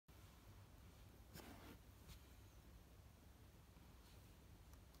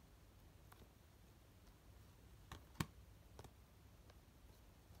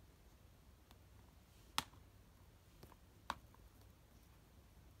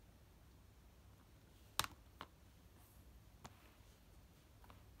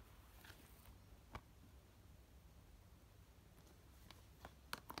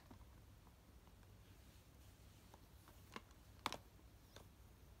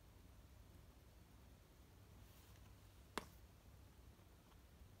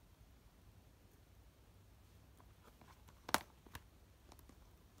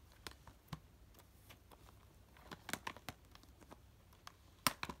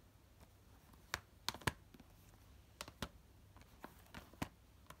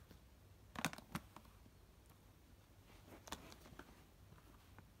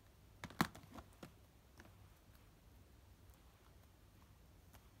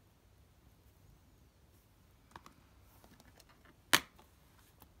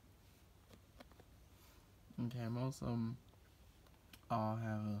Okay, most of them all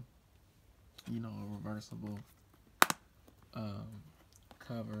have a reversible um,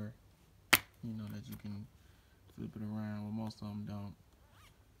 cover, that you can flip it around. Well, most of them don't,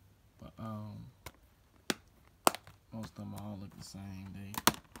 but most of them all look the same. They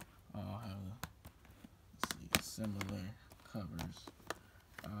all have, similar covers.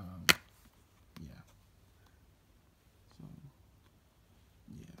 Um, yeah. So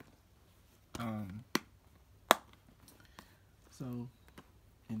yeah. So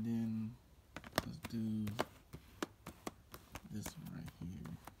and then let's do this one right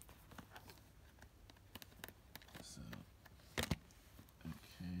here. So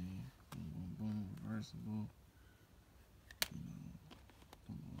okay, boom, boom, reversible. Boom,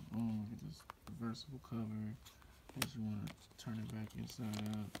 boom, boom. Get this reversible cover. If you want to turn it back inside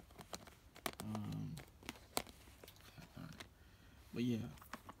out. But yeah,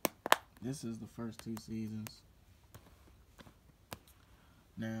 this is the first 2 seasons.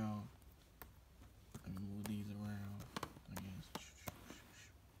 Now, let me move these around. I guess.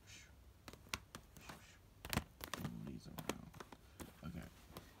 Move these around. Okay.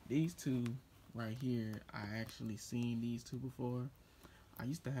 These two right here, I actually seen these two before. I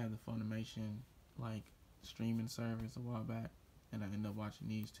used to have the Funimation like streaming service a while back, and I ended up watching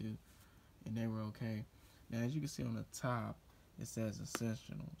these two, and they were okay. Now, as you can see on the top, it says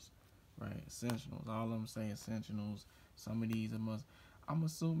Essentials, right? Essentials. All of them say Essentials. Some of these are must. I'm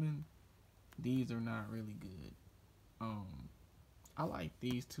assuming these are not really good. I liked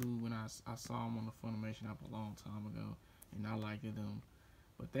these two when I saw them on the Funimation app a long time ago, and I liked them,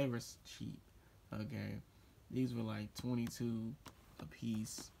 but they were cheap. Okay, these were like 22 a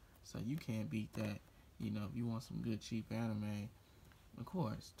piece, so you can't beat that. If you want some good cheap anime, of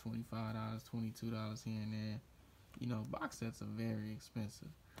course, $25, $22 here and there. Box sets are very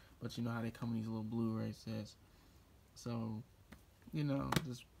expensive, but you know how they come in these little Blu-ray sets. So,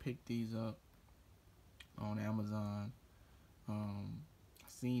 just pick these up on Amazon. I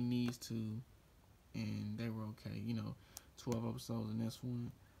seen these two, and they were okay. 12 episodes in this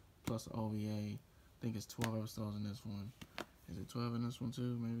one, plus OVA. I think it's 12 episodes in this one. Is it 12 in this one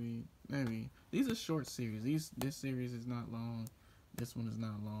too? Maybe. These are short series. This series is not long. This one is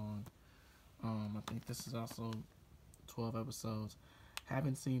not long. I think this is also 12 episodes.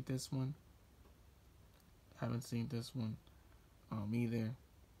 Haven't seen this one. Either.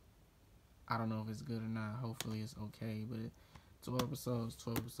 I don't know if it's good or not. Hopefully it's okay. But 12 episodes,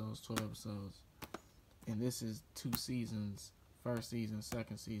 12 episodes, 12 episodes. And this is 2 seasons. First season,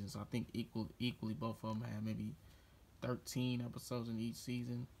 second season. So I think equally both of them have maybe 13 episodes in each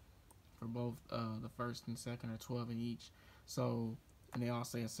season for both the first and second, or 12 in each. So, and they all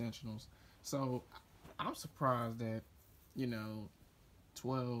say Essentials. So I'm surprised that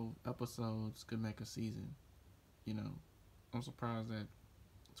 12 episodes could make a season. I'm surprised that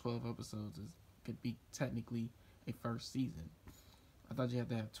 12 episodes could be technically a first season. I thought you had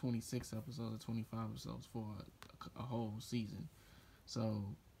to have 26 episodes or 25 episodes for a whole season. So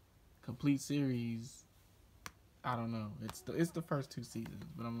complete series, I don't know. It's the first 2 seasons,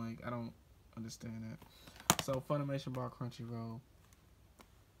 but I'm like, I don't understand that. So Funimation bought Crunchyroll,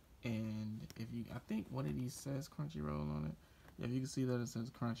 and I think one of these says Crunchyroll on it. Yeah, you can see that it says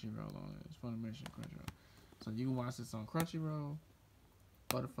Crunchyroll on it. It's Funimation Crunchyroll. So you can watch this on Crunchyroll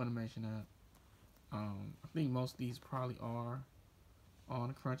or the Funimation app. I think most of these probably are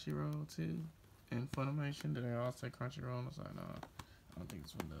on Crunchyroll too, and Funimation. Do they all say Crunchyroll on the side? No, I don't think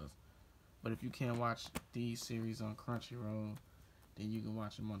this one does. But if you can't watch these series on Crunchyroll, then you can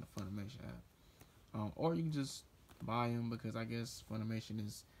watch them on the Funimation app. Or you can just buy them, because I guess Funimation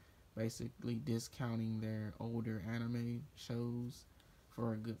is basically discounting their older anime shows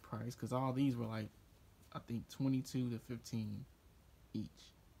for a good price. Because all these were like, I think 22 to 15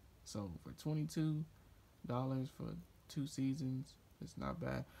 each. So for $22 for 2 seasons, it's not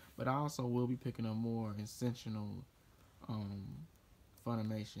bad. But I also will be picking up more Essential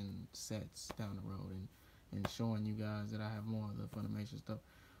Funimation sets down the road, and showing you guys that I have more of the Funimation stuff.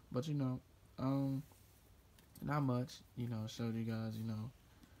 But not much. Showed you guys,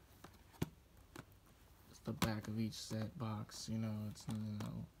 it's the back of each set box. It's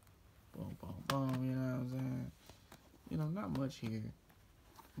boom, boom, boom. You know what I'm saying? Not much here.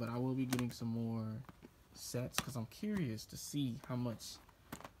 But I will be getting some more sets, because I'm curious to see how much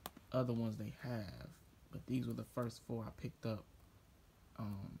other ones they have. But these were the first 4 I picked up.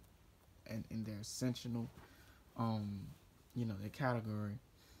 And in their Essential, their category.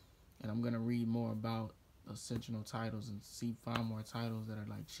 And I'm gonna read more about Essential titles and find more titles that are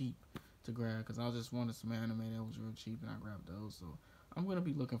like cheap to grab, because I just wanted some anime that was real cheap, and I grabbed those. So I'm gonna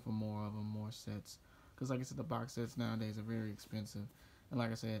be looking for more of them, more sets, because like I said, the box sets nowadays are very expensive. And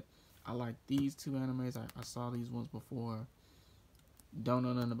like I said, I like these two animes. I saw these ones before. Don't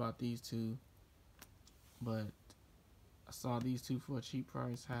know nothing about these two, but I saw these two for a cheap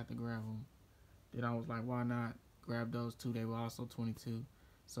price. Had to grab them. Then I was like, why not grab those two? They were also 22.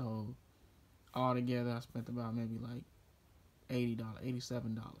 So all together, I spent about maybe like $80,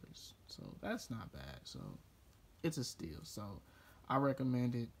 $87. So that's not bad. So it's a steal. So I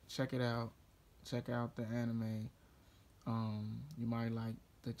recommend it. Check it out. Check out the anime. You might like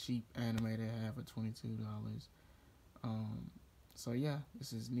the cheap anime they have for $22. So yeah,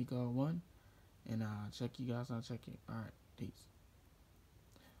 this is Nico1, and check you guys out. Check it. All right, peace.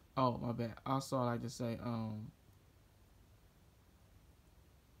 Oh, my bad. Also, I like to say,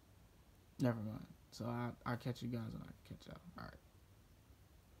 never mind. So I'll catch you guys when I catch y'all. All right.